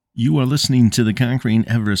You are listening to the Conquering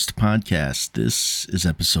Everest podcast. This is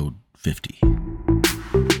episode 50.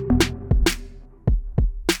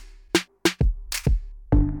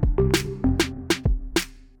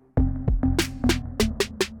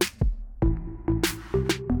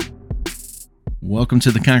 Welcome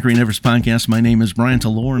to the Conquering Everest podcast. My name is Brian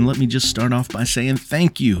Talor, and let me just start off by saying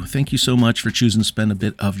thank you. Thank you so much for choosing to spend a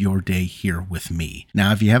bit of your day here with me.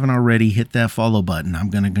 Now, if you haven't already, hit that follow button. I'm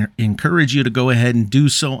going to encourage you to go ahead and do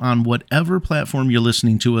so on whatever platform you're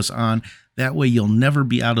listening to us on. That way, you'll never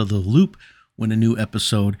be out of the loop when a new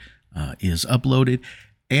episode is uploaded.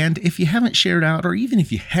 And if you haven't shared out, or even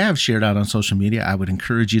if you have shared out on social media, I would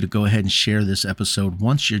encourage you to go ahead and share this episode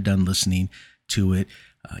once you're done listening to it.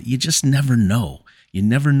 You just never know. You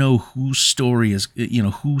never know whose story is going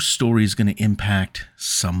to impact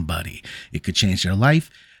somebody. It could change their life.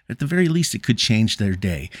 At the very least, it could change their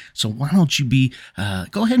day. So why don't you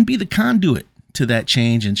go ahead and be the conduit to that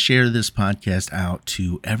change and share this podcast out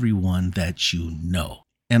to everyone that you know.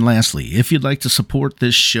 And lastly, if you'd like to support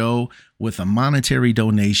this show with a monetary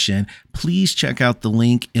donation, please check out the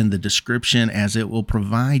link in the description, as it will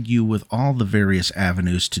provide you with all the various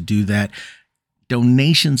avenues to do that.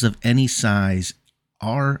 Donations of any size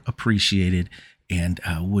are appreciated and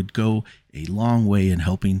would go a long way in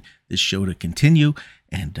helping this show to continue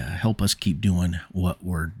and help us keep doing what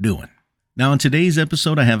we're doing. Now, in today's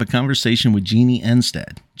episode, I have a conversation with Jeannie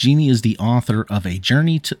Enstead. Jeannie is the author of A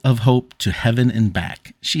Journey of Hope to Heaven and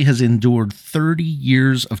Back. She has endured 30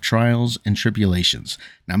 years of trials and tribulations.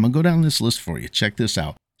 Now, I'm going to go down this list for you. Check this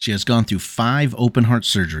out. She has gone through 5 open heart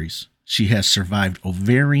surgeries. She has survived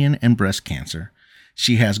ovarian and breast cancer.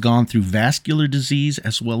 She has gone through vascular disease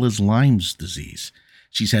as well as Lyme's disease.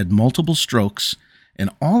 She's had multiple strokes, and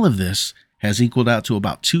all of this has equaled out to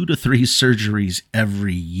about 2 to 3 surgeries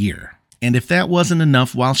every year. And if that wasn't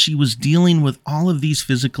enough, while she was dealing with all of these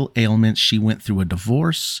physical ailments, she went through a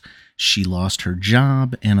divorce, she lost her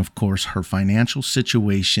job, and of course, her financial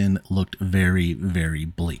situation looked very, very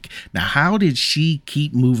bleak. Now, how did she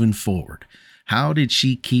keep moving forward? How did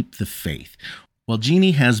she keep the faith? Well,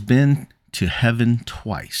 Jeannie has been to heaven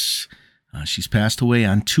twice. She's passed away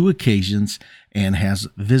on 2 occasions and has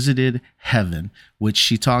visited heaven, which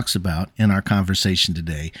she talks about in our conversation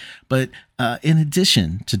today. But in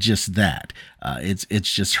addition to just that,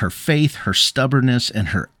 it's just her faith, her stubbornness, and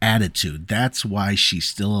her attitude. That's why she's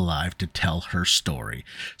still alive to tell her story.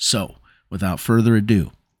 So, without further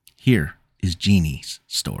ado, here is Jeannie's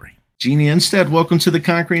story. Jeannie Enstead, welcome to the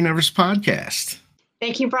Conquering Everest podcast.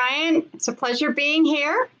 Thank you, Brian. It's a pleasure being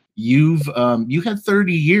here. You had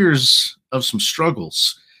 30 years of some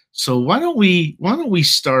struggles. So why don't we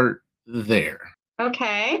start there?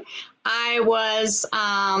 Okay. I was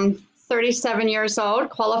 37 years old,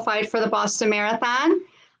 qualified for the Boston Marathon.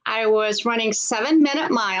 I was running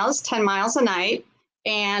 7-minute miles, 10 miles a night.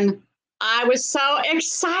 And I was so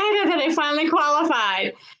excited that I finally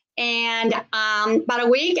qualified. And about a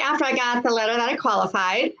week after I got the letter that I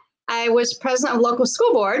qualified, I was president of local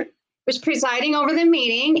school board, was presiding over the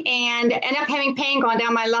meeting, and ended up having pain going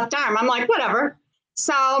down my left arm. I'm like, whatever.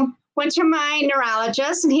 So went to my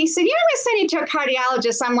neurologist, and he said, I'm going to send you to a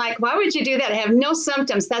cardiologist. I'm like, why would you do that? I have no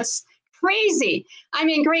symptoms. That's crazy. I'm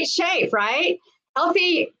in great shape, right?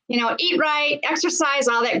 Healthy, eat right, exercise,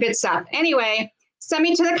 all that good stuff. Anyway, sent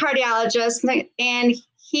me to the cardiologist, and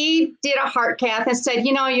he did a heart cath and said,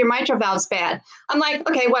 your mitral valve's bad. I'm like,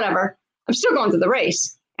 okay, whatever. I'm still going to the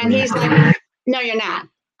race. And he's like, no, you're not.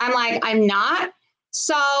 I'm like, I'm not.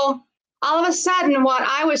 So all of a sudden, what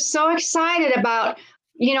I was so excited about,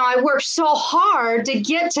 I worked so hard to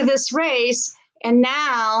get to this race. And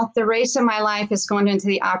now the race of my life is going into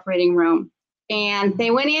the operating room. And they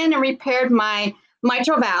went in and repaired my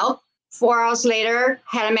mitral valve. 4 hours later,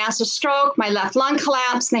 had a massive stroke. My left lung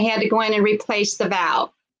collapsed, and they had to go in and replace the valve.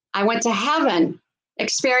 I went to heaven,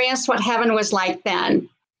 experienced what heaven was like then.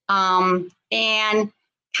 And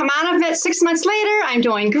come out of it 6 months later, I'm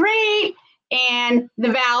doing great, and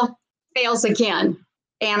the valve fails again.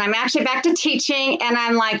 And I'm actually back to teaching, and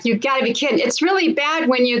I'm like, you got to be kidding. It's really bad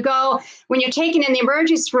when you're taken in the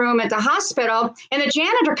emergency room at the hospital, and the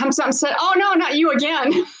janitor comes up and said, oh, no, not you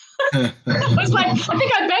again. I was like, I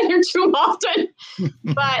think I've been here too often.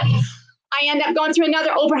 But I end up going through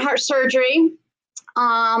another open heart surgery.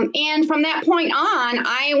 And from that point on,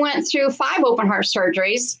 I went through 5 open heart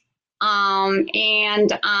surgeries.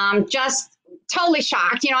 Just totally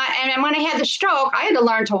shocked, and when I had the stroke, I had to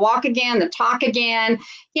learn to walk again, to talk again,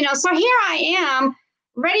 so here I am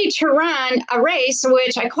ready to run a race,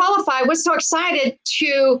 which I qualified, was so excited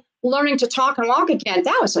to learning to talk and walk again.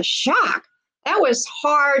 That was a shock. That was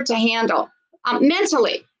hard to handle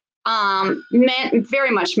mentally. meant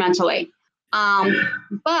very much mentally.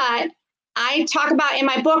 But I talk about in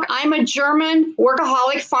my book, I'm a German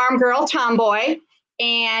workaholic farm girl tomboy.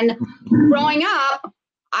 And growing up,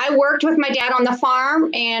 I worked with my dad on the farm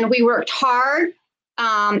and we worked hard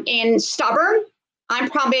and stubborn. I'm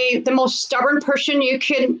probably the most stubborn person you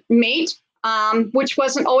could meet, which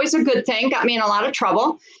wasn't always a good thing, got me in a lot of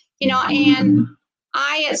trouble, and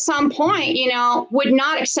I, at some point, would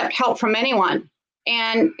not accept help from anyone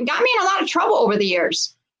and got me in a lot of trouble over the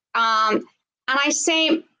years. And I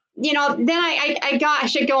say, then I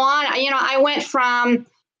should go on. I went from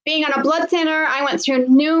being on a blood thinner. I went through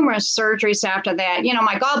numerous surgeries after that.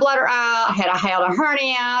 My gallbladder out, I had a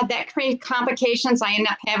hernia, that created complications. I ended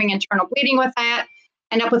up having internal bleeding with that,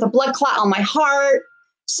 ended up with a blood clot on my heart.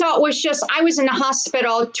 So it was just, I was in the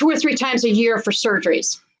hospital 2 or 3 times a year for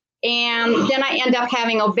surgeries. And then I end up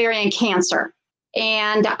having ovarian cancer.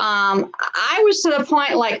 And I was to the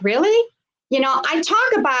point like, really? I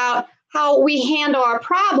talk about how we handle our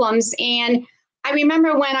problems. And I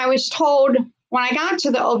remember when I was told, when I got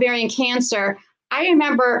to the ovarian cancer, I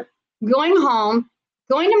remember going home,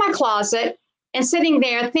 going to my closet and sitting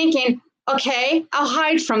there thinking, okay, I'll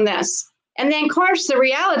hide from this. And then, of course, the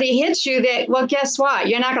reality hits you that, well, guess what?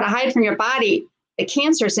 You're not going to hide from your body. The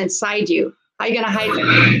cancer's inside you. How are you going to hide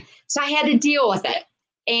from it? So I had to deal with it.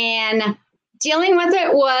 And dealing with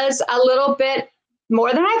it was a little bit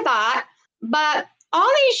more than I thought. But all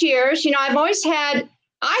these years, I've always had,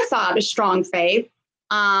 I thought, a strong faith.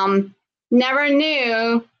 Never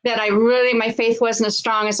knew that my faith wasn't as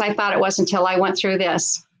strong as I thought it was until I went through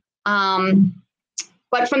this.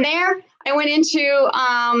 But from there, I went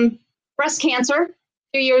into breast cancer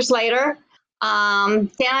 2 years later. Then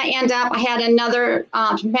I had another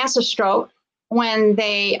massive stroke when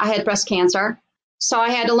I had breast cancer. So I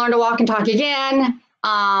had to learn to walk and talk again.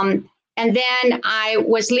 And then I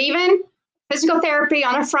was leaving physical therapy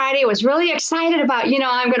on a Friday. I was really excited about,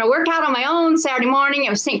 I'm going to work out on my own Saturday morning. It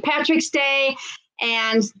was St. Patrick's Day.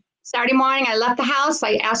 And Saturday morning, I left the house.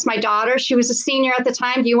 I asked my daughter, she was a senior at the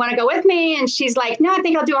time, do you want to go with me? And she's like, no, I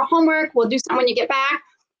think I'll do our homework. We'll do something when you get back.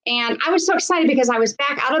 And I was so excited because I was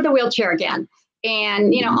back out of the wheelchair again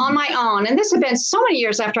and, on my own. And this had been so many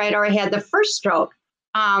years after I'd already had the first stroke.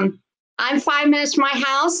 I'm 5 minutes from my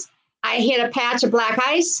house. I hit a patch of black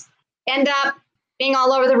ice, end up being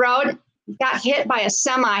all over the road, got hit by a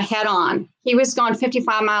semi head on. He was going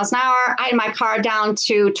 55 miles an hour. I had my car down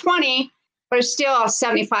to 20, but it's still a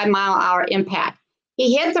 75-mile-an-hour impact.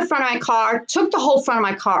 He hit the front of my car, took the whole front of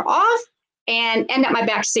my car off, and ended up my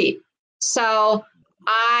back seat. So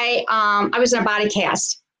I was in a body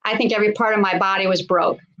cast. I think every part of my body was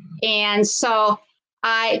broke. And so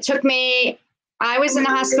I was in the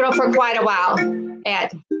hospital for quite a while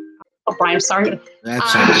Brian, sorry.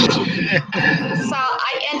 That's so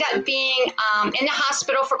I ended up being in the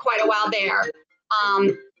hospital for quite a while there.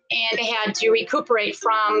 And I had to recuperate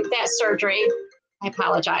from that surgery. I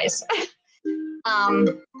apologize.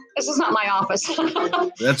 This is not my office.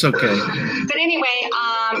 That's okay. But anyway,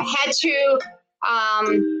 had to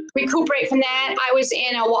recuperate from that. I was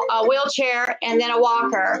in a wheelchair and then a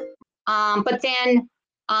walker. But then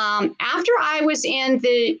after I was in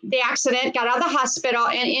the accident, got out of the hospital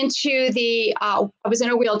and into I was in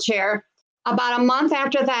a wheelchair. About a month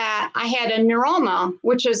after that, I had a neuroma,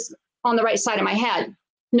 which is on the right side of my head.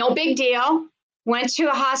 No big deal. Went to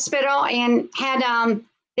a hospital and had,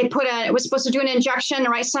 it was supposed to do an injection on the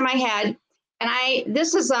right side of my head. And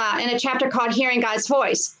this is in a chapter called Hearing God's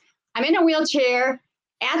Voice. I'm in a wheelchair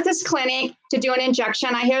at this clinic to do an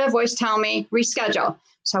injection. I hear the voice tell me, reschedule.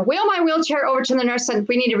 So I wheel my wheelchair over to the nurse and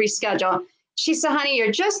we need to reschedule. She said, honey,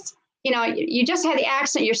 you just had the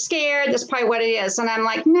accident. You're scared. That's probably what it is. And I'm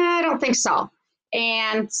like, no, I don't think so.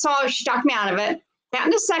 And so she talked me out of it.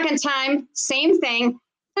 Happened the second time, same thing.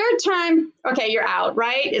 Third time, okay, you're out,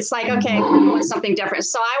 right? It's like, okay, we want something different.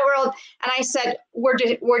 So I whirled and I said, we're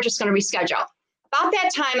just going to reschedule. About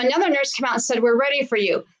that time, another nurse came out and said, we're ready for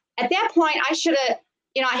you. At that point, I should have,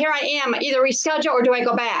 here I am, either reschedule or do I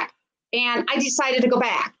go back? And I decided to go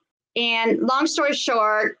back. And long story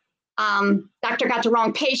short, doctor got the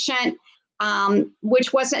wrong patient,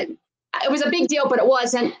 which wasn't, it was a big deal, but it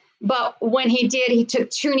wasn't. But when he did, he took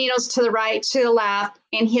 2 needles to the right, to the left,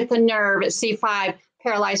 and hit the nerve at C5,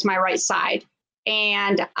 paralyzed my right side.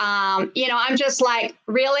 And, I'm just like,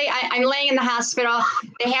 really? I'm laying in the hospital.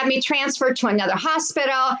 They have me transferred to another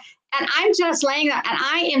hospital. And I'm just laying there. And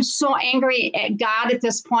I am so angry at God at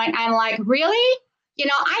this point. I'm like, really?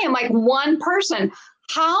 I am like one person.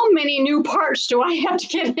 How many new parts do I have to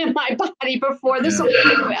get in my body before this will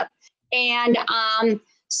be with? And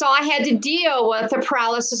so I had to deal with the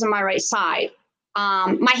paralysis on my right side.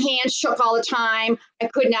 My hands shook all the time. I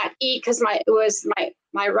could not eat because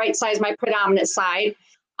my right side is my predominant side,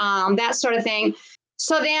 that sort of thing.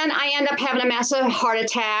 So then I end up having a massive heart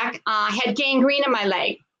attack. I had gangrene in my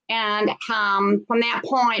leg. And from that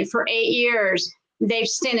point, for 8 years, they've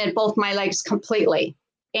stented both my legs completely.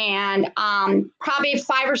 And probably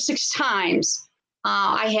 5 or 6 times,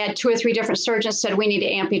 I had 2 or 3 different surgeons said, we need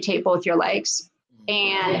to amputate both your legs.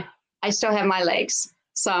 And I still have my legs.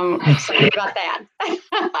 So I'm excited about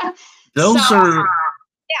that. Those are,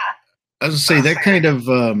 yeah. I was say that kind of,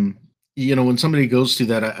 when somebody goes through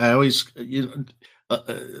that, I always,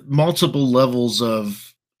 multiple levels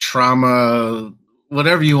of trauma,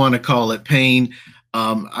 whatever you want to call it, pain.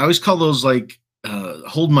 I always call those like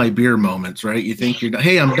hold my beer moments, right? You think you're,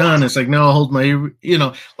 hey, I'm done. It's like, no, hold my,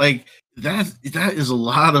 like that is a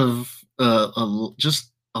lot of,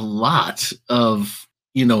 just a lot of,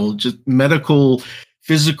 just medical,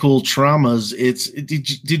 physical traumas.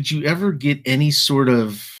 Did you ever get any sort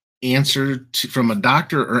of answer from a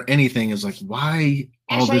doctor or anything? Is like, why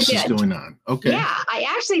all this is going on? Okay. Yeah, I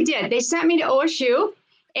actually did. They sent me to OSU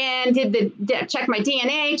and checked my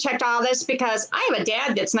DNA, checked all this, because I have a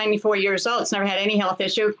dad that's 94 years old. It's never had any health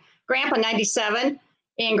issue. Grandpa 97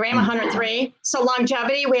 and grandma 103. So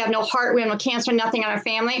longevity, we have no heart, we have no cancer, nothing in our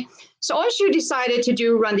family. So OSU decided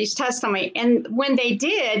to run these tests on me. And when they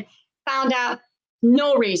did, found out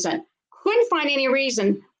no reason. Couldn't find any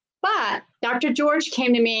reason. But Dr. George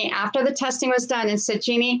came to me after the testing was done and said,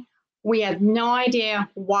 Jeannie, we have no idea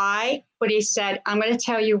why, but he said, I'm going to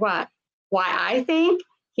tell you why I think.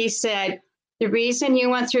 He said, the reason you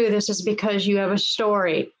went through this is because you have a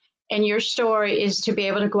story, and your story is to be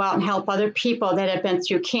able to go out and help other people that have been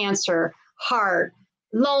through cancer, heart,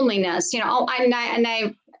 loneliness, and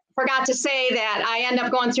I forgot to say that I end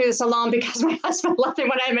up going through this alone because my husband left me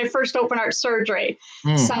when I had my first open heart surgery.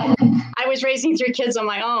 So I was raising 3 kids on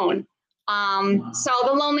my own. So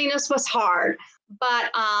the loneliness was hard,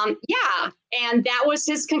 but and that was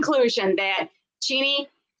his conclusion, that Jeannie,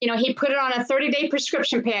 he put it on a 30-day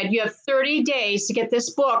prescription pad. You have 30 days to get this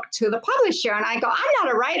book to the publisher. And I go, I'm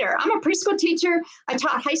not a writer. I'm a preschool teacher. I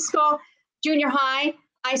taught high school, junior high.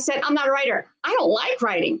 I said, I'm not a writer. I don't like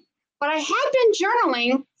writing, but I have been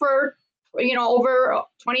journaling for, over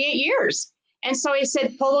 28 years. And so he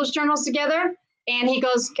said, pull those journals together. And he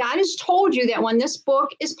goes, God has told you that when this book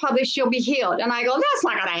is published, you'll be healed. And I go, that's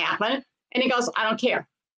not going to happen. And he goes, I don't care.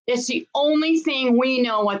 It's the only thing we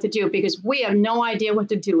know what to do, because we have no idea what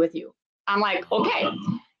to do with you. I'm like, okay.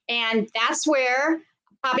 And that's where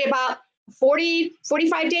probably about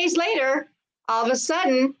 45 days later, all of a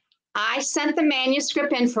sudden, I sent the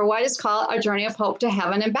manuscript in for what is called A Journey of Hope to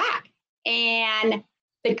Heaven and Back. And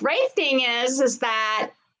the great thing is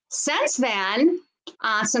that since then,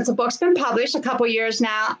 since the book's been published a couple years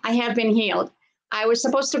now, I have been healed. I was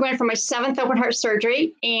supposed to go in for my 7th open heart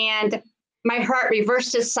surgery, and my heart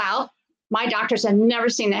reversed itself. My doctors had never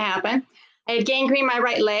seen that happen. I had gangrene in my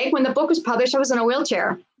right leg. When the book was published, I was in a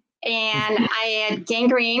wheelchair, and I had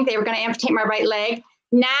gangrene. They were going to amputate my right leg.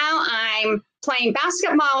 Now I'm playing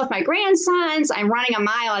basketball with my grandsons. I'm running a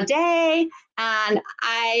mile a day, and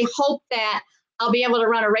I hope that I'll be able to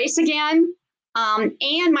run a race again.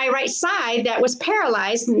 And my right side that was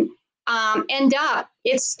paralyzed,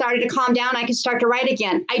 it started to calm down. I can start to write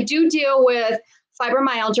again. I do deal with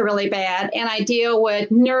fibromyalgia really bad, and I deal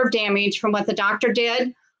with nerve damage from what the doctor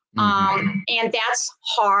did. And that's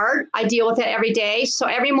hard. I deal with it every day. So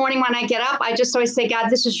every morning when I get up, I just always say, God,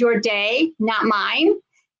 this is your day, not mine.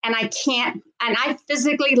 And I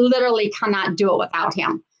physically, literally cannot do it without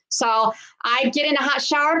him. So I get in a hot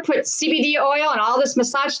shower, put CBD oil and all this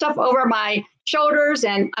massage stuff over my shoulders,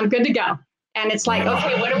 and I'm good to go. And it's like,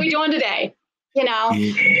 okay, what are we doing today? But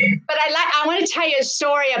I want to tell you a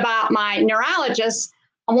story about my neurologist.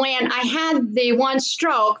 When I had the one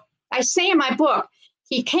stroke, I say in my book,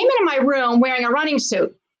 he came into my room wearing a running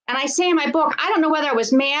suit. And I say in my book, I don't know whether I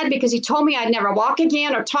was mad because he told me I'd never walk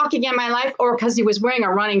again or talk again in my life, or because he was wearing a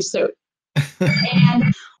running suit.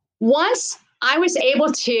 And once I was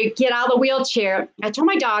able to get out of the wheelchair, I told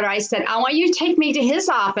my daughter, I said, I want you to take me to his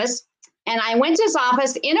office. And I went to his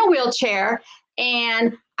office in a wheelchair,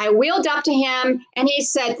 and I wheeled up to him, and he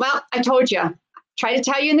said, well, I told you, tried to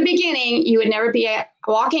tell you in the beginning, you would never be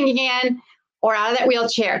walking again or out of that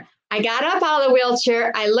wheelchair. I got up out of the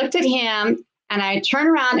wheelchair. I looked at him, and I turned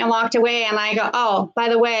around and walked away. And I go, oh, by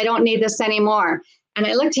the way, I don't need this anymore. And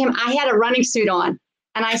I looked at him. I had a running suit on.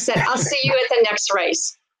 And I said, I'll see you at the next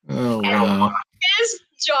race. Oh, wow. His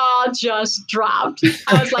jaw just dropped.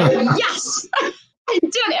 I was like, yes, I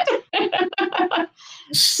did it.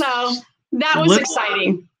 So that was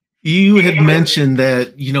exciting. You had mentioned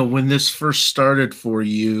that, when this first started for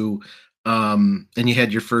you, and you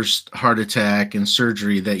had your first heart attack and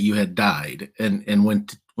surgery, that you had died and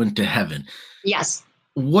went to heaven. Yes.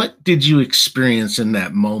 What did you experience in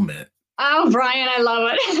that moment? Oh, Brian, I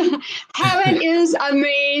love it. Heaven is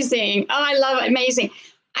amazing. Oh, I love it. Amazing.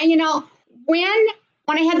 And when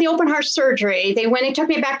when I had the open heart surgery, they took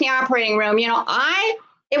me back to the operating room,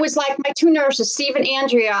 it was like my two nurses, Steve and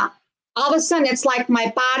Andrea, all of a sudden it's like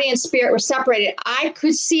my body and spirit were separated. I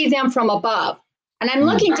could see them from above. And I'm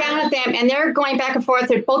looking down at them and they're going back and forth.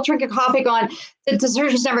 They're both drinking coffee, going, the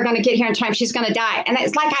surgeon's never going to get here in time. She's going to die. And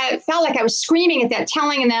it's like I felt like I was screaming at that,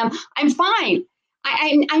 telling them, I'm fine.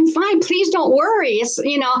 I'm fine. Please don't worry.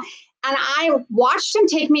 And I watched him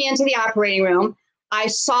take me into the operating room. I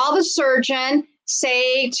saw the surgeon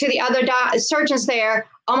say to the other surgeons there,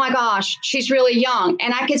 oh my gosh, she's really young.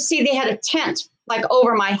 And I could see they had a tent like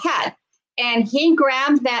over my head. And he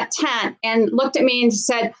grabbed that tent and looked at me and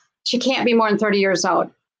said, she can't be more than 30 years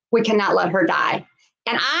old. We cannot let her die.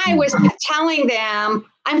 And I was telling them,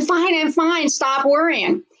 I'm fine. Stop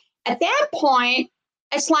worrying. At that point,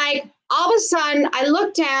 it's like, all of a sudden I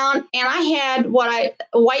looked down and I had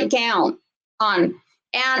a white gown on.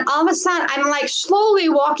 And all of a sudden I'm like slowly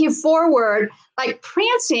walking forward, like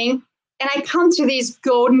prancing. And I come to these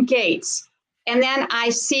golden gates and then I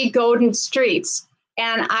see golden streets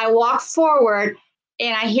and I walk forward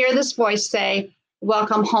and I hear this voice say,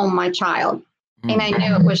 welcome home, my child. And I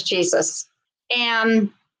knew it was Jesus.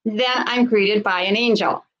 And then I'm greeted by an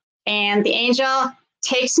angel and the angel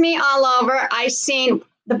takes me all over. I seen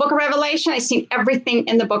the book of Revelation. I seen everything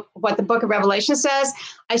in the book, what the book of Revelation says.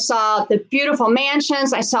 I saw the beautiful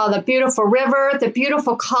mansions. I saw the beautiful river, the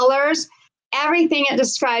beautiful colors. Everything it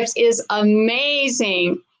describes is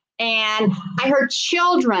amazing. And I heard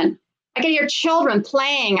children. I could hear children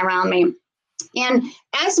playing around me. And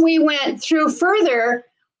as we went through further,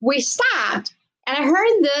 we stopped and I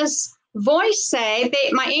heard this voice say,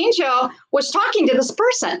 my angel was talking to this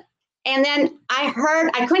person. And then I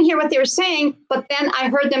couldn't hear what they were saying, but then I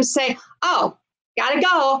heard them say, oh, gotta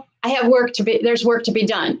go. There's work to be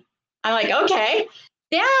done. I'm like, okay.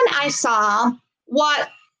 Then I saw what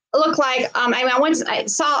looked like, I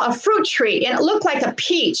saw a fruit tree and it looked like a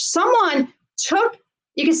peach. Someone took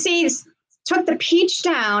the peach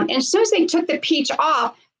down. And as soon as they took the peach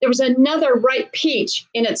off, there was another ripe peach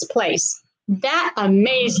in its place. That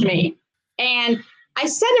amazed me. And I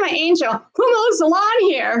said to my angel, who mows the lawn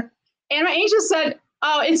here? And my angel said,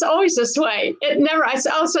 oh, it's always this way. I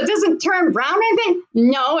said, oh, so it doesn't turn brown or anything?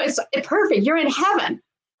 No, it's perfect. You're in heaven.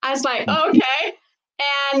 I was like, okay.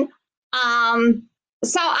 And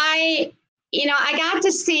so I got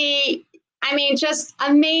to see, just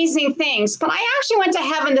amazing things. But I actually went to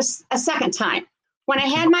heaven a second time. When I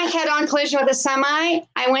had my head-on collision with a semi,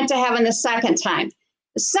 I went to heaven the second time.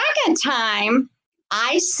 The second time,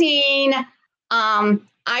 I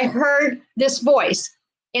heard this voice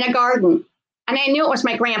in a garden, and I knew it was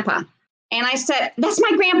my grandpa. And I said, that's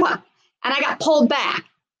my grandpa. And I got pulled back.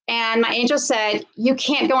 And my angel said, you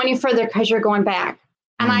can't go any further because you're going back.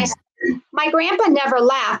 And I said, my grandpa never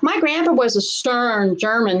laughed. My grandpa was a stern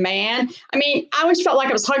German man. I always felt like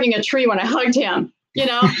I was hugging a tree when I hugged him, And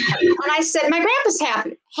I said, my grandpa's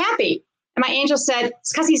happy. And my angel said,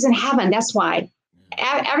 it's because he's in heaven. That's why.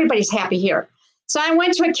 Everybody's happy here. So I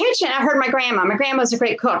went to a kitchen. I heard my grandma. My grandma's a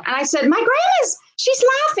great cook. And I said, she's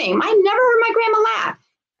laughing. I never heard my grandma laugh.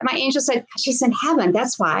 And my angel said, she's in heaven.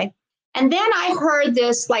 That's why. And then I heard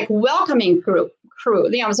this like welcoming crew.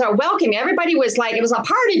 So welcoming. Everybody was like, it was a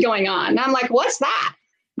party going on. And I'm like, what's that?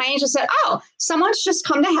 My angel said, oh, someone's just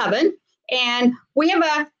come to heaven. And we have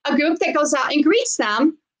a group that goes out and greets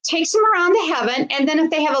them, takes them around to heaven. And then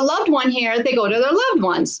if they have a loved one here, they go to their loved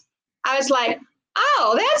ones. I was like,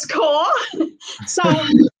 oh, that's cool. So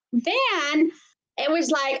then it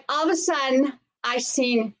was like all of a sudden I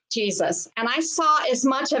seen Jesus and I saw as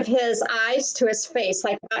much of his eyes to his face,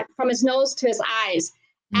 like from his nose to his eyes,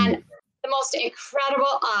 and the most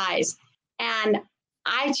incredible eyes. And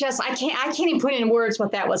I can't even put in words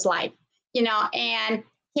what that was like, and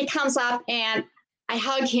he comes up and I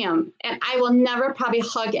hug him, and I will never probably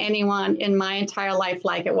hug anyone in my entire life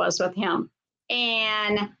like it was with him.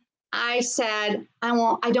 And I said, I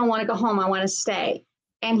don't want to go home. I want to stay.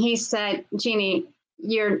 And he said, Jeannie,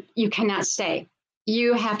 you cannot stay.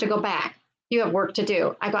 You have to go back. You have work to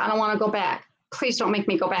do. I go, I don't want to go back. Please don't make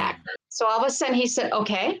me go back. So all of a sudden he said,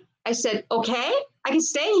 okay. I said, okay, I can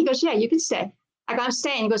stay. He goes, yeah, you can stay. I go, I'm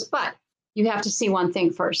staying. He goes, but you have to see one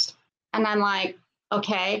thing first. And I'm like,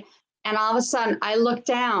 okay. And all of a sudden I look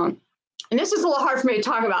down, and this is a little hard for me to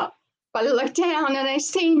talk about, but I looked down and I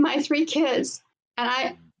seen my 3 kids,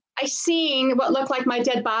 and I seen what looked like my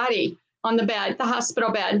dead body on the bed, the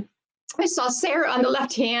hospital bed. I saw Sarah on the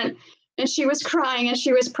left hand, and she was crying and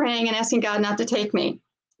she was praying and asking God not to take me.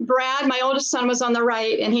 Brad, my oldest son, was on the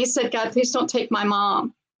right, and he said, God, please don't take my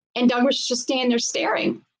mom. And Doug was just standing there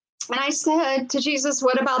staring. And I said to Jesus,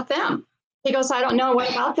 what about them? He goes, I don't know.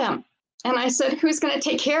 What about them? And I said, who's going to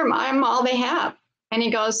take care of them? I'm all they have. And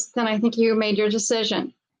he goes, then I think you made your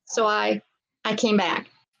decision. So I came back.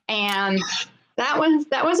 And that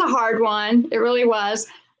was a hard one. It really was.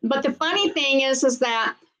 But the funny thing is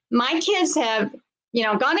that my kids have,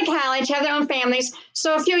 gone to college, have their own families.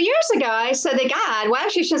 So a few years ago, I said to God, well,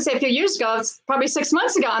 actually, I shouldn't say a few years ago. It's probably 6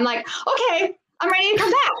 months ago. I'm like, okay, I'm ready to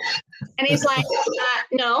come back. And he's like,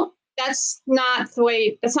 no, that's not the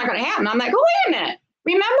way, that's not going to happen. I'm like, oh, wait a minute.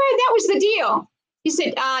 Remember, that was the deal. He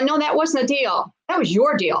said, no, that wasn't a deal. That was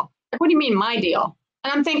your deal. Like, what do you mean my deal?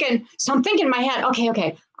 And I'm thinking in my head,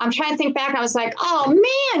 okay. I'm trying to think back. And I was like, oh,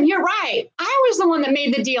 man, you're right. I was the one that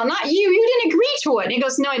made the deal, not you. You didn't agree to it. And he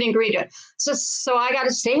goes, no, I didn't agree to it. So I got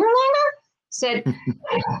to stay here longer? Said,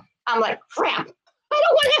 I'm like, crap. I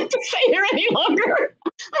don't want to have to stay here any longer.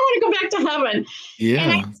 I want to go back to heaven. Yeah.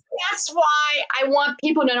 And that's why I want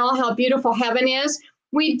people to know how beautiful heaven is.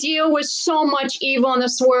 We deal with so much evil in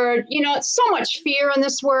this world, so much fear in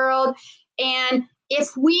this world. And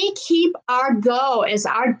if we keep our goal as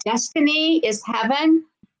our destiny is heaven,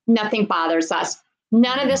 nothing bothers us.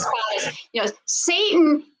 None of this bothers.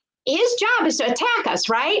 Satan, his job is to attack us,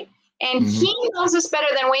 right? And he knows us better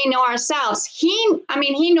than we know ourselves. He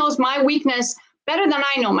knows my weakness better than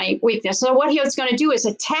I know my weakness. So what he was going to do is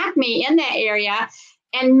attack me in that area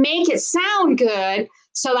and make it sound good.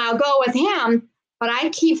 So I'll go with him. But I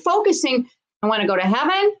keep focusing. I want to go to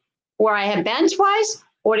heaven, where I have been twice,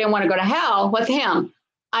 or do I want to go to hell with him?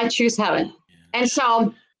 I choose heaven. And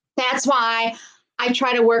so that's why I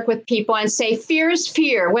try to work with people and say, fear is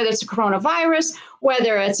fear, whether it's a coronavirus,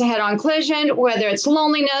 whether it's a head-on collision, whether it's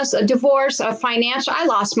loneliness, a divorce, a financial. I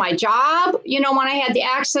lost my job, when I had the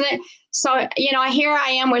accident. So, here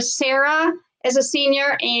I am with Sarah as a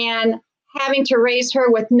senior and having to raise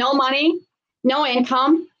her with no money, no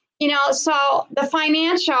income, so the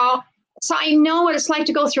financial. So I know what it's like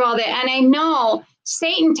to go through all that. And I know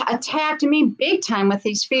Satan attacked me big time with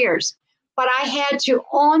these fears. But I had to,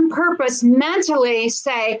 on purpose, mentally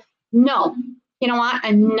say, no, you know what?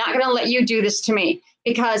 I'm not going to let you do this to me,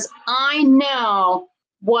 because I know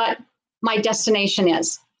what my destination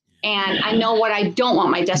is. And I know what I don't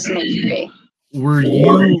want my destination to be. Were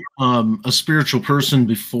you a spiritual person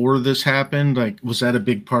before this happened? Like, was that a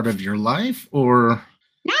big part of your life, or?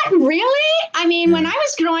 Not really. I mean, when I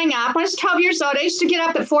was growing up, I was 12 years old. I used to get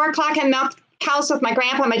up at 4 o'clock and milk cows with my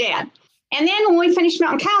grandpa and my dad. And then when we finished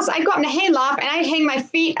milking cows, I'd go up in the hayloft and I'd hang my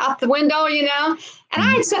feet out the window, and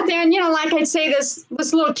I'd sit there and, like I'd say this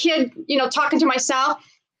little kid, talking to myself.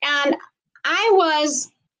 And I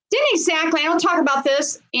don't talk about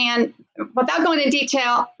this, and without going into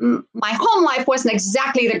detail, my home life wasn't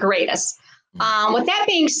exactly the greatest. With that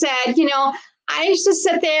being said, I used to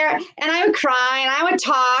sit there and I would cry and I would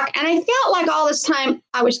talk, and I felt like all this time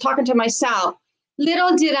I was talking to myself.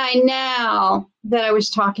 Little did I know that I was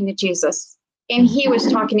talking to Jesus, and he was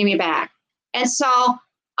talking to me back. And so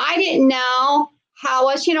I didn't know how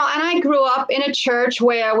it was, and I grew up in a church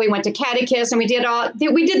where we went to catechism, we did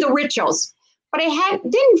the rituals, but I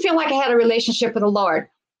didn't feel like I had a relationship with the Lord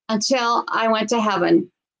until I went to heaven.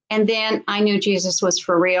 And then I knew Jesus was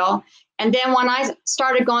for real. And then when I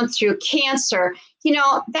started going through cancer,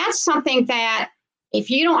 that's something that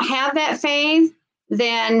if you don't have that faith,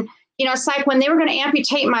 then, it's like when they were going to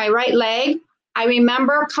amputate my right leg. I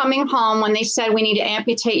remember coming home when they said, we need to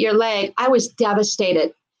amputate your leg. I was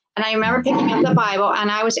devastated. And I remember picking up the Bible and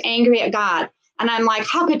I was angry at God. And I'm like,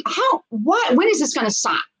 when is this going to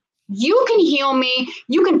stop? You can heal me.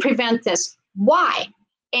 You can prevent this. Why?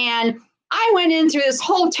 And I went into this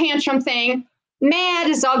whole tantrum thing, mad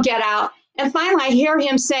as all get out. And finally I hear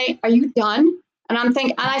him say, are you done? And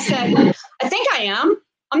I said, I think I am.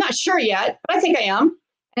 I'm not sure yet, but I think I am.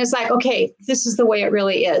 And it's like, okay, this is the way it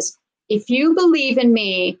really is. If you believe in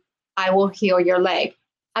me, I will heal your leg.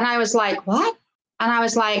 And I was like, what? And I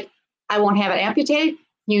was like, I won't have it amputated.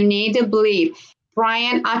 You need to believe.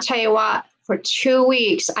 Brian, I'll tell you what, for 2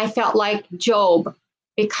 weeks, I felt like Job,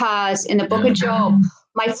 because in the book of Job,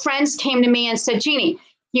 my friends came to me and said, Jeannie,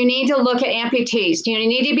 you need to look at amputees. You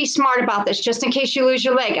need to be smart about this just in case you lose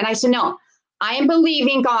your leg. And I said, no, I am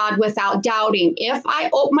believing God without doubting. If I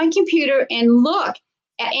open my computer and look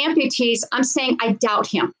at amputees, I'm saying I doubt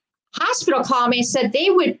him. Hospital called me and said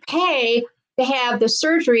they would pay to have the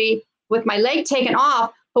surgery with my leg taken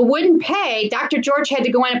off, but wouldn't pay. Dr. George had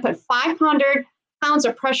to go in and put $500 pounds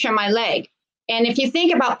of pressure in my leg. And if you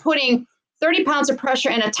think about putting 30 pounds of pressure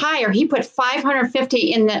in a tire, he put 550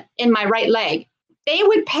 in my right leg. They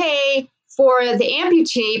would pay for the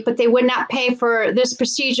amputee, but they would not pay for this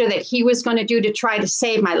procedure that he was going to do to try to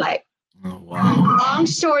save my leg. Oh, wow. Long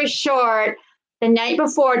story short, the night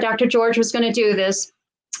before Dr. George was going to do this,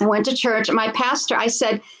 I went to church, and my pastor, I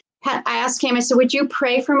asked him, I said, would you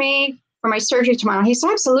pray for me for my surgery tomorrow? He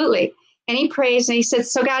said, absolutely. And he prays, and he said,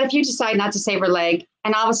 so God, if you decide not to save her leg,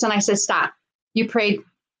 and all of a sudden I said, stop, you prayed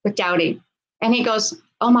with doubting. And he goes,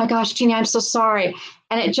 oh my gosh, Jeannie, I'm so sorry.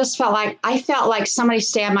 And it just felt like somebody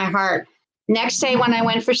stabbed my heart. Next day when I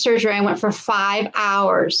went for surgery, I went for 5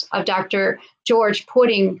 hours of Dr. George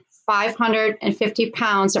putting 550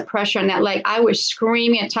 pounds of pressure on that leg. I was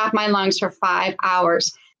screaming at the top of my lungs for 5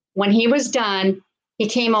 hours. When he was done, he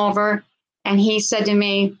came over and he said to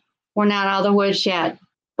me, we're not out of the woods yet,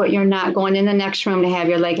 but you're not going in the next room to have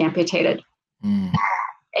your leg amputated.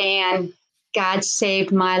 And God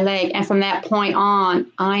saved my leg. And from that point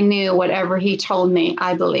on, I knew whatever he told me,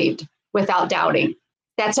 I believed without doubting.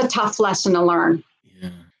 That's a tough lesson to learn. Yeah.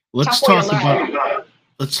 Let's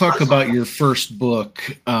talk about your first book.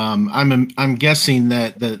 I'm guessing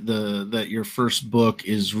that your first book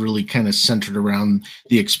is really kind of centered around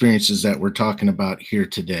the experiences that we're talking about here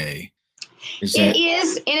today. It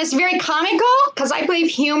is, and it's very comical because I believe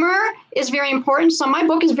humor is very important. So my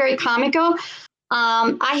book is very comical.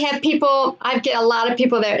 I get a lot of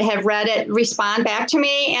people that have read it respond back to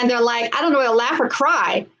me, and they're like, I don't know whether to laugh or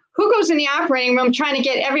cry. Who goes in the operating room trying to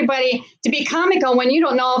get everybody to be comical when you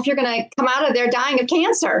don't know if you're going to come out of there dying of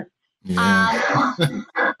cancer? Yeah.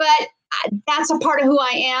 But that's a part of who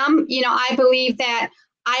I am. I believe that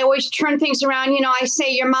I always turn things around. I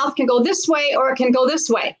say your mouth can go this way or it can go this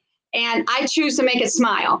way. And I choose to make it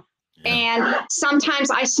smile. Yeah. And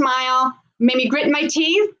sometimes I smile, maybe grit my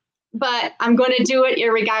teeth, but I'm going to do it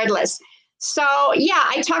irregardless. So, yeah,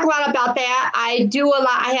 I talk a lot about that. I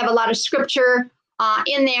have a lot of scripture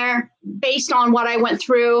in there based on what I went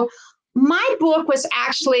through. My book was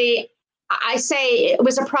actually, I say it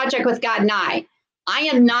was a project with God and I. I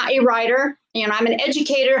am not a writer, I'm an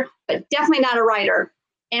educator, but definitely not a writer.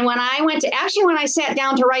 And when I sat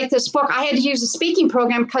down to write this book, I had to use a speaking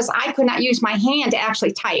program because I could not use my hand to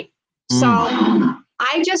actually type. So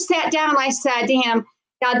I just sat down and I said to him,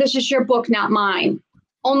 God, this is your book, not mine.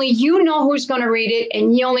 Only you know who's going to read it,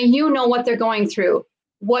 and only you know what they're going through.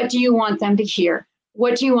 What do you want them to hear?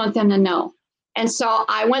 What do you want them to know? And so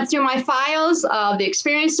I went through my files of the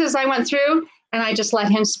experiences I went through, and I just let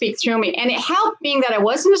him speak through me. And it helped being that I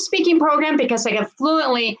wasn't a speaking program because I could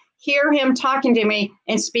fluently hear him talking to me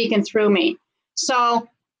and speaking through me. So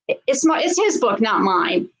it's his book, not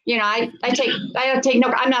mine. I take no,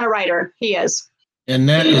 I'm not a writer. He is. And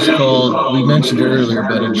that is called, we mentioned it earlier,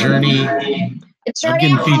 but A Journey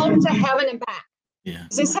Home to Heaven and Back. Yeah.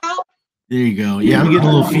 Does this help? There you go. Yeah, I'm getting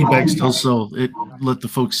a little feedback still, so let the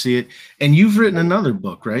folks see it. And you've written another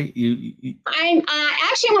book, right? I'm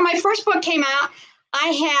actually, when my first book came out, I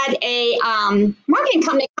had a marketing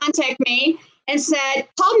company contact me and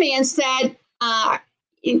called me and said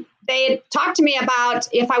they had talked to me about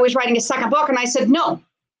if I was writing a second book, and I said no,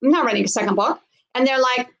 I'm not writing a second book. And they're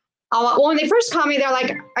like, when they first called me, they're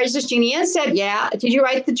like, is this Jeannie? I said, yeah. Did you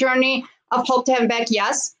write The Journey of Hope to Heaven Back?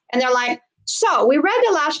 Yes. And they're like, so we read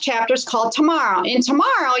the last chapters called Tomorrow. In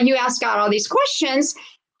Tomorrow, you ask God all these questions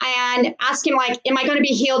and ask him, like, am I going to be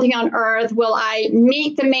healed here on earth? Will I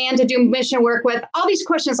meet the man to do mission work with? All these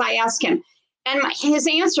questions I asked him. And his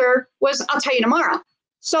answer was, I'll tell you tomorrow.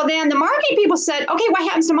 So then the marketing people said, okay, what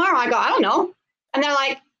happens tomorrow? I go, I don't know. And they're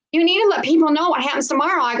like, you need to let people know what happens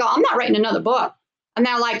tomorrow. I go, I'm not writing another book. And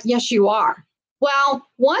they're like, yes, you are. Well,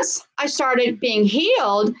 once I started being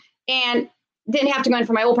healed and didn't have to go in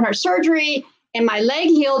for my open heart surgery and my leg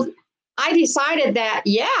healed, I decided that,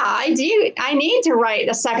 yeah, I need to write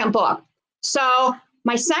a second book. So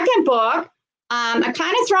my second book, I'm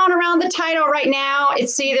kind of throwing around the title right now.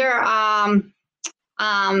 It's either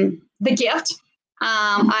The Gift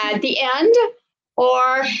at the End,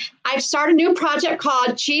 or I've started a new project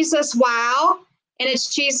called Jesus Wow, and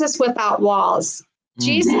it's Jesus Without Walls.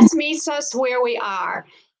 Jesus meets us where we are.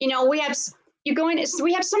 We have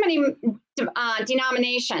so many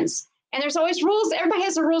denominations, and there's always rules. Everybody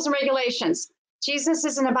has the rules and regulations. Jesus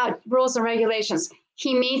isn't about rules and regulations.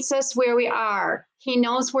 He meets us where we are. He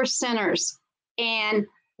knows we're sinners, and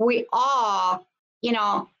we all,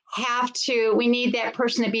 we need that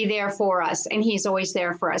person to be there for us, and he's always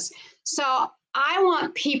there for us. So I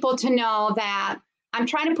want people to know that I'm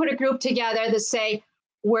trying to put a group together that say,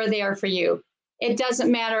 we're there for you. It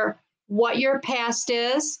doesn't matter what your past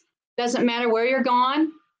is, doesn't matter where you're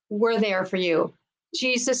going, we're there for you.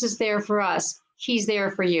 Jesus is there for us. He's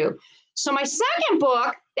there for you. So my second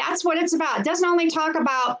book, that's what it's about. It doesn't only talk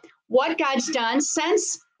about what God's done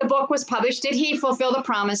since the book was published. Did he fulfill the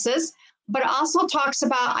promises? But it also talks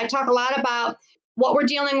about, I talk a lot about what we're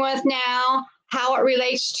dealing with now, how it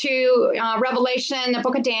relates to Revelation, the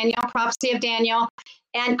book of Daniel, prophecy of Daniel.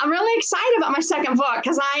 And I'm really excited about my second book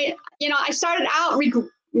because I started out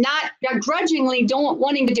not grudgingly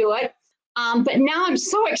wanting to do it. But now I'm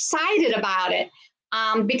so excited about it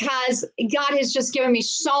because God has just given me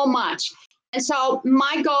so much. And so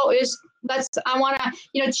my goal is,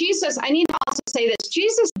 Jesus, I need to also say this.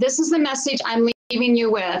 Jesus, this is the message I'm leaving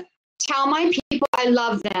you with. Tell my people I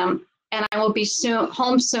love them, and I will be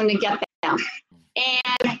home soon to get them.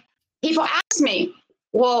 And people ask me,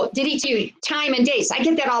 well, did he tell you time and dates? I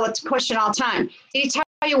get that question all the time. Did he tell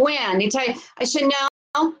you when? Did he tell you? I said,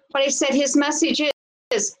 no. But I said, his message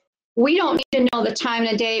is, we don't need to know the time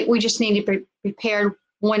and the date. We just need to be prepared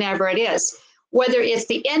whenever it is. Whether it's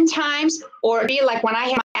the end times or be like when I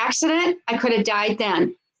had my accident, I could have died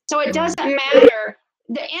then. So it doesn't matter.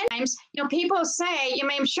 The end times, people say,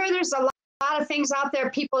 I'm sure there's a lot of things out there,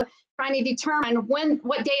 people trying to determine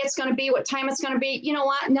what day it's going to be, what time it's going to be. You know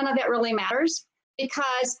what? None of that really matters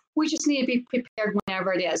because we just need to be prepared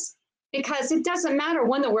whenever it is. Because it doesn't matter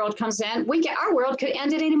when the world comes in. Our world could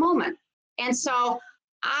end at any moment. And so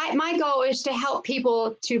my goal is to help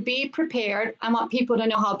people to be prepared. I want people to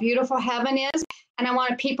know how beautiful heaven is. And I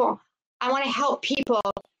want to help people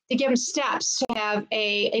to give them steps to have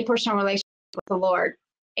a personal relationship with the Lord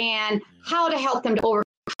and how to help them to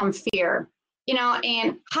overcome fear,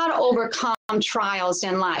 and how to overcome trials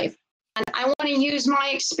in life. And I want to use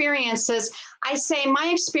my experiences. I say my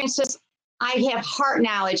experiences, I have heart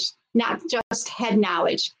knowledge, not just head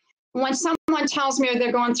knowledge. When someone tells me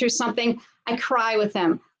they're going through something, I cry with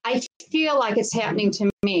them. I feel like it's happening to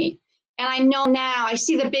me. And I know now, I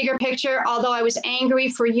see the bigger picture, although I was angry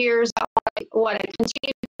for years about what I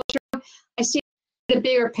continue to go through, I see the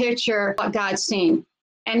bigger picture, what God's seen.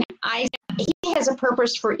 And he has a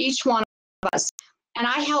purpose for each one of us. And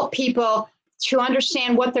I help people to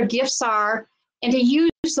understand what their gifts are and to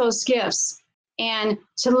use those gifts and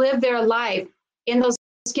to live their life in those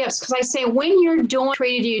gifts. Because I say, when you're doing what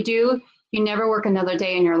you do, you never work another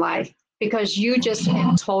day in your life because you just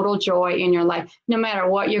have total joy in your life, no matter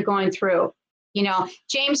what you're going through.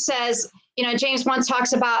 James says, James 1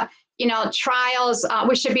 talks about, trials,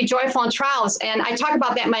 we should be joyful in trials. And I talk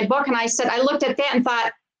about that in my book. And I said, I looked at that and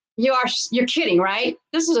thought, you're kidding, right?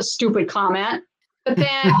 This is a stupid comment. But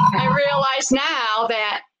then I realize now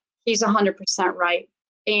that he's 100% right.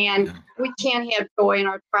 And we can't have joy in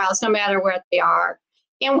our trials, no matter where they are.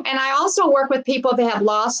 And I also work with people that have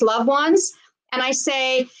lost loved ones. And I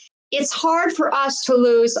say, it's hard for us to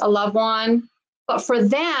lose a loved one, but for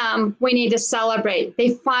them, we need to celebrate.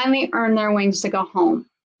 They finally earned their wings to go home.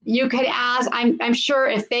 You could ask, I'm sure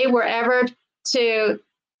if they were ever to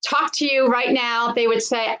talk to you right now, they would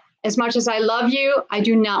say, as much as I love you, I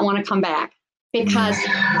do not want to come back because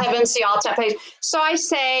heaven's the ultimate place. So I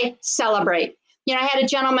say, celebrate. I had a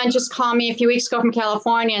gentleman just call me a few weeks ago from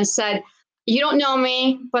California and said, you don't know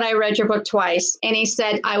me, but I read your book twice. And he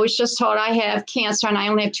said, I was just told I have cancer and I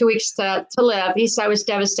only have 2 weeks to live. He said, I was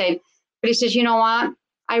devastated. But he says, you know what?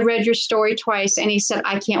 I read your story twice. And he said,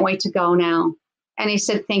 I can't wait to go now. And he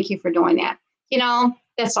said, thank you for doing that.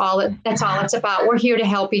 That's all it's about. We're here to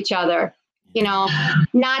help each other,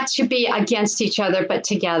 not to be against each other, but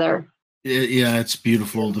together. Yeah, it's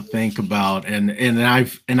beautiful to think about. And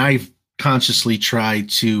I've consciously tried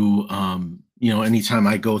to, anytime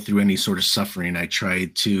I go through any sort of suffering, I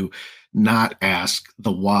try to not ask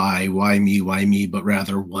the why me, but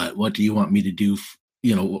rather what do you want me to do,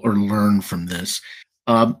 or learn from this.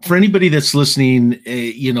 For anybody that's listening,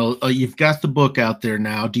 you've got the book out there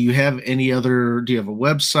now. Do you have a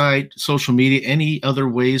website, social media, any other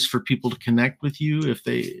ways for people to connect with you if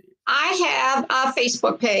they? I have a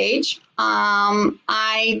Facebook page. Brian,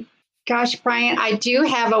 I do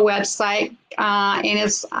have a website, and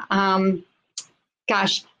it's,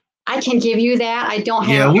 I can give you that. I don't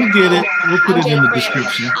have. Yeah, we'll get it. We'll put it in the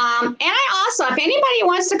description. And I also, if anybody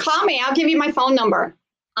wants to call me, I'll give you my phone number.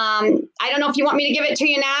 I don't know if you want me to give it to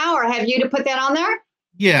you now or have you to put that on there.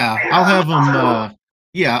 Yeah, I'll have them.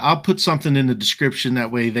 I'll put something in the description.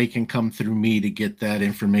 That way they can come through me to get that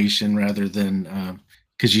information rather than,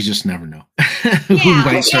 because you just never know. Who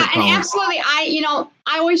might start calling. And absolutely.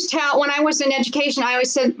 I always tell, when I was in education, I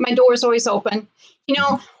always said my door is always open.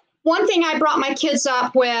 One thing I brought my kids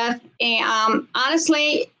up with,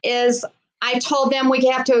 honestly, is I told them we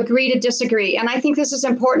have to agree to disagree. And I think this is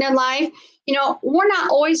important in life. We're not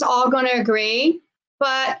always all going to agree,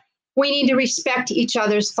 but we need to respect each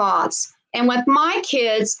other's thoughts. And with my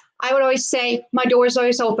kids, I would always say, my door is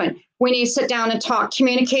always open. We need to sit down and talk.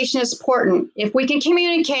 Communication is important. If we can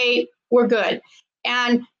communicate, we're good.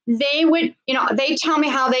 And they would, they tell me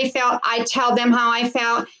how they felt. I tell them how I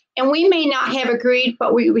felt. And we may not have agreed,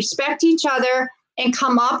 but we respect each other and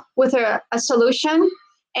come up with a solution.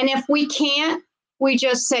 And if we can't, we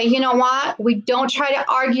just say, you know what? We don't try to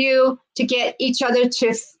argue to get each other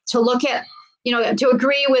to look at, to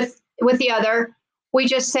agree with the other. We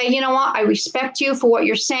just say, you know what? I respect you for what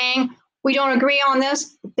you're saying. We don't agree on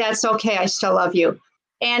this. That's okay. I still love you.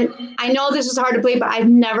 And I know this is hard to believe, but I've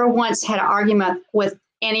never once had an argument with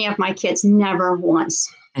any of my kids. Never once.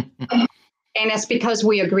 And it's because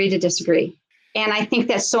we agree to disagree. And I think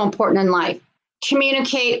that's so important in life.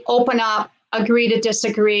 Communicate, open up, agree to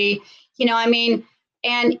disagree.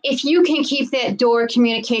 And if you can keep that door of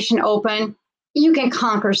communication open, you can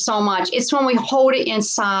conquer so much. It's when we hold it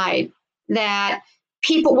inside that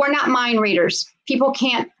we're not mind readers. People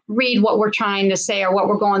can't read what we're trying to say or what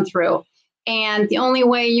we're going through. And the only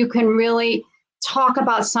way you can really talk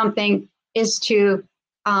about something is to,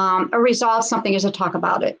 or resolve something is to talk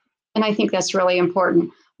about it. And I think that's really important.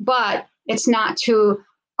 But it's not to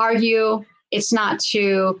argue. It's not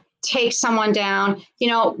to take someone down.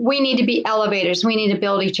 We need to be elevators. We need to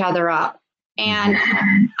build each other up. And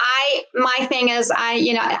my thing is,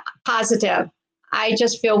 positive. I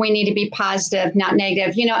just feel we need to be positive, not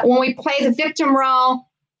negative. When we play the victim role,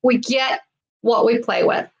 we get what we play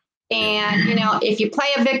with. And, if you play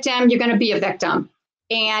a victim, you're going to be a victim.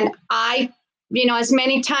 And as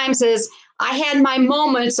many times as I had my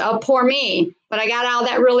moments of poor me, but I got out of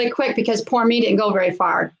that really quick because poor me didn't go very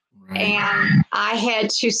far. Right. And I had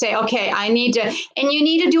to say, okay, and you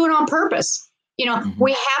need to do it on purpose.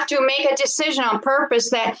 We have to make a decision on purpose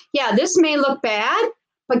that, this may look bad,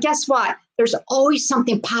 but guess what? There's always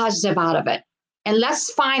something positive out of it. And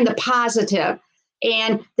let's find the positive.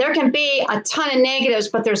 And there can be a ton of negatives,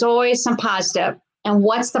 but there's always some positive. And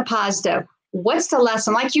what's the positive? What's the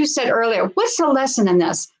lesson? Like you said earlier, what's the lesson in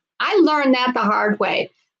this? I learned that the hard way.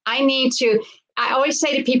 I always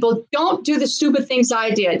say to people, don't do the stupid things I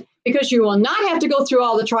did, because you will not have to go through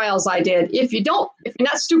all the trials I did if you're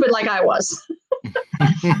not stupid like I was.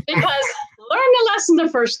 Because learn the lesson the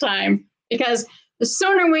first time, because the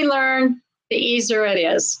sooner we learn, the easier it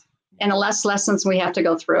is, and the less lessons we have to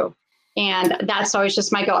go through. And that's always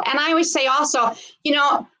just my goal. And I always say also,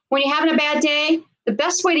 when you're having a bad day, the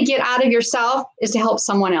best way to get out of yourself is to help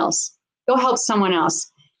someone else. Go help someone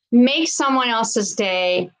else. Make someone else's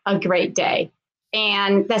day a great day.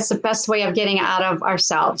 And that's the best way of getting out of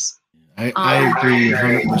ourselves. I agree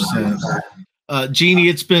 100%. Jeannie,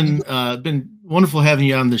 it's been wonderful having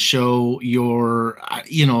you on the show.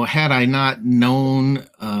 Had I not known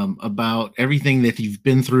about everything that you've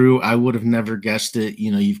been through, I would have never guessed it.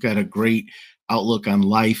 You've got a great outlook on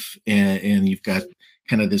life, and you've got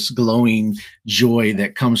kind of this glowing joy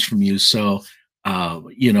that comes from you. So,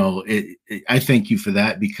 I thank you for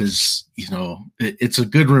that, because, it's a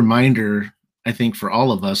good reminder, I think, for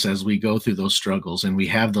all of us as we go through those struggles and we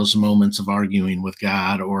have those moments of arguing with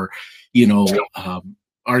God, or,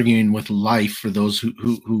 arguing with life, for those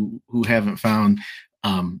who haven't found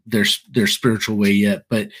their spiritual way yet.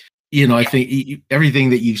 But I think everything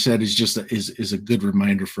that you've said is just is a good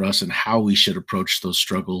reminder for us, and how we should approach those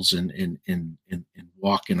struggles and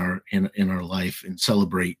walk in our life and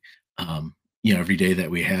celebrate every day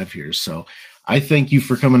that we have here. So I thank you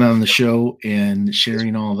for coming on the show and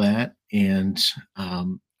sharing all that. And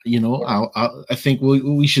I think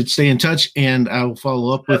we should stay in touch, and I'll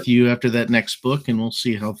follow up with you after that next book, and we'll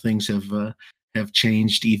see how things have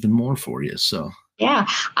changed even more for you. So yeah,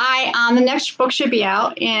 the next book should be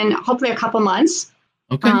out in hopefully a couple months.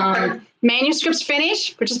 Okay. Manuscript's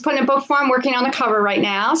finished. We're just putting in book form, working on the cover right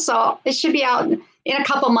now, so it should be out in a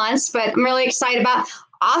couple months. But I'm really excited about.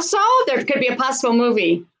 Also, there could be a possible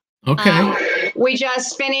movie. Okay. We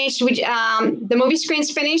just finished. The movie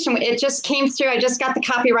screen's finished, and it just came through. I just got the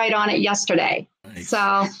copyright on it yesterday. Nice. So,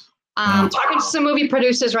 talking to some movie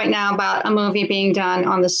producers right now about a movie being done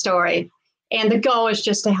on the story, and the goal is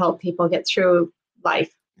just to help people get through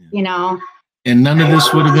life. And none of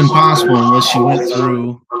this would have been possible unless you went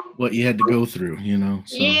through what you had to go through.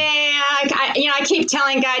 So. Yeah, I keep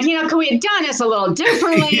telling God, could we have done this a little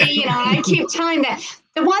differently? Yeah. I keep telling that.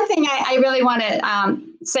 The one thing I really want to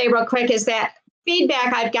say real quick is that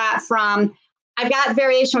feedback I've got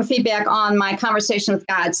variational feedback on my conversation with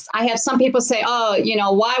God. I have some people say,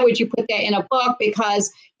 why would you put that in a book?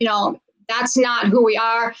 Because, that's not who we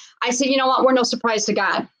are. I say, you know what? We're no surprise to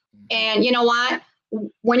God. And you know what?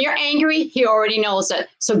 When you're angry, he already knows it.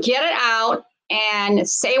 So get it out and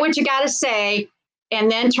say what you got to say, and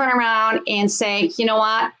then turn around and say, you know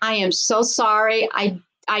what, I am so sorry. I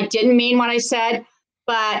didn't mean what I said,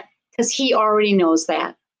 but because he already knows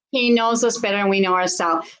that. He knows us better than we know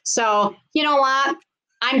ourselves. So, you know what?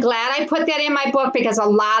 I'm glad I put that in my book because a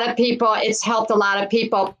lot of people, it's helped a lot of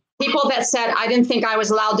people. People that said, I didn't think I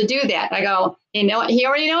was allowed to do that. I go, you know, he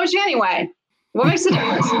already knows you anyway. What makes a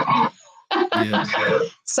difference? Yeah.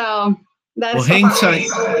 So that's well, hang tight.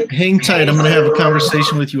 I'm going to have a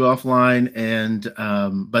conversation with you offline. And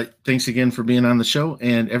but thanks again for being on the show.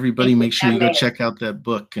 And everybody, make sure you go check out that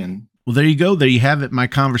book. And well, there you go. There you have it. My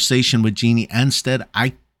conversation with Jeannie Enstead.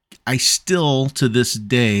 I still, to this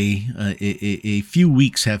day, a few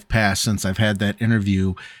weeks have passed since I've had that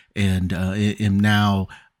interview, and am now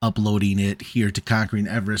uploading it here to Conquering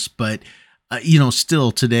Everest. But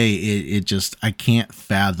still today, it just, I can't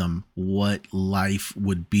fathom what life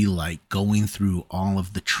would be like going through all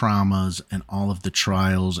of the traumas and all of the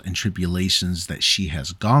trials and tribulations that she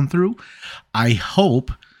has gone through. I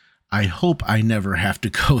hope I never have to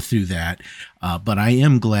go through that. But I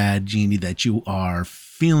am glad, Jeannie, that you are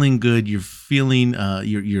feeling good. You're feeling,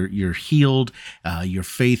 you're healed. Your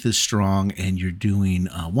faith is strong, and you're doing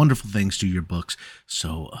wonderful things to your books.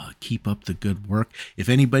 So keep up the good work. If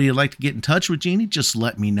anybody would like to get in touch with Jeannie, just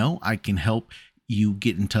let me know. I can help you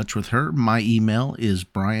get in touch with her. My email is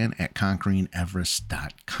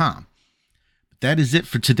brian@conqueringeverest.com. That is it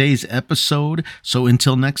for today's episode. So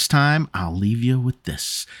until next time, I'll leave you with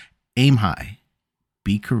this. Aim high,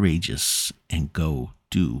 be courageous, and go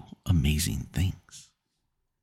do amazing things.